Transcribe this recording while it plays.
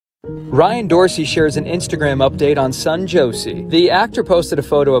Ryan Dorsey shares an Instagram update on son Josey. The actor posted a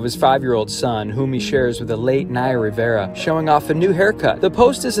photo of his 5-year-old son, whom he shares with the late Naya Rivera, showing off a new haircut. The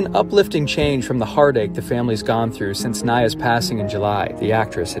post is an uplifting change from the heartache the family's gone through since Naya's passing in July. The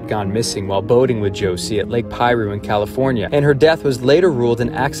actress had gone missing while boating with Josey at Lake Piru in California, and her death was later ruled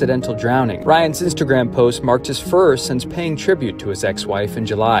an accidental drowning. Ryan's Instagram post marked his first since paying tribute to his ex-wife in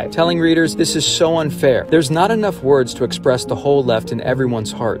July, telling readers, "This is so unfair. There's not enough words to express the hole left in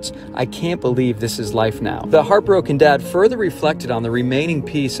everyone's hearts. I can't believe this is life now." The heartbroken dad further reflected on the remaining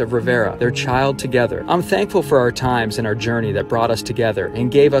piece of Rivera, their child together. "I'm thankful for our times and our journey that brought us together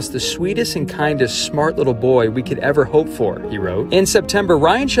and gave us the sweetest and kindest smart little boy we could ever hope for," he wrote. In September,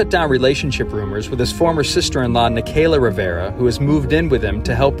 Ryan shut down relationship rumors with his former sister-in-law Naya Rivera, who has moved in with him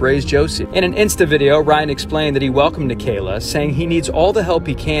to help raise Josey. In an Insta video, Ryan explained that he welcomed Naya, saying he needs all the help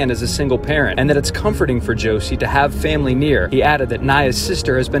he can as a single parent and that it's comforting for Josey to have family near. He added that Naya's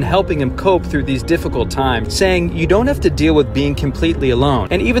sister has been helping him cope through these difficult times, saying, "You don't have to deal with being completely alone.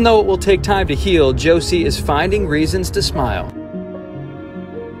 And even though it will take time to heal, Josey is finding reasons to smile."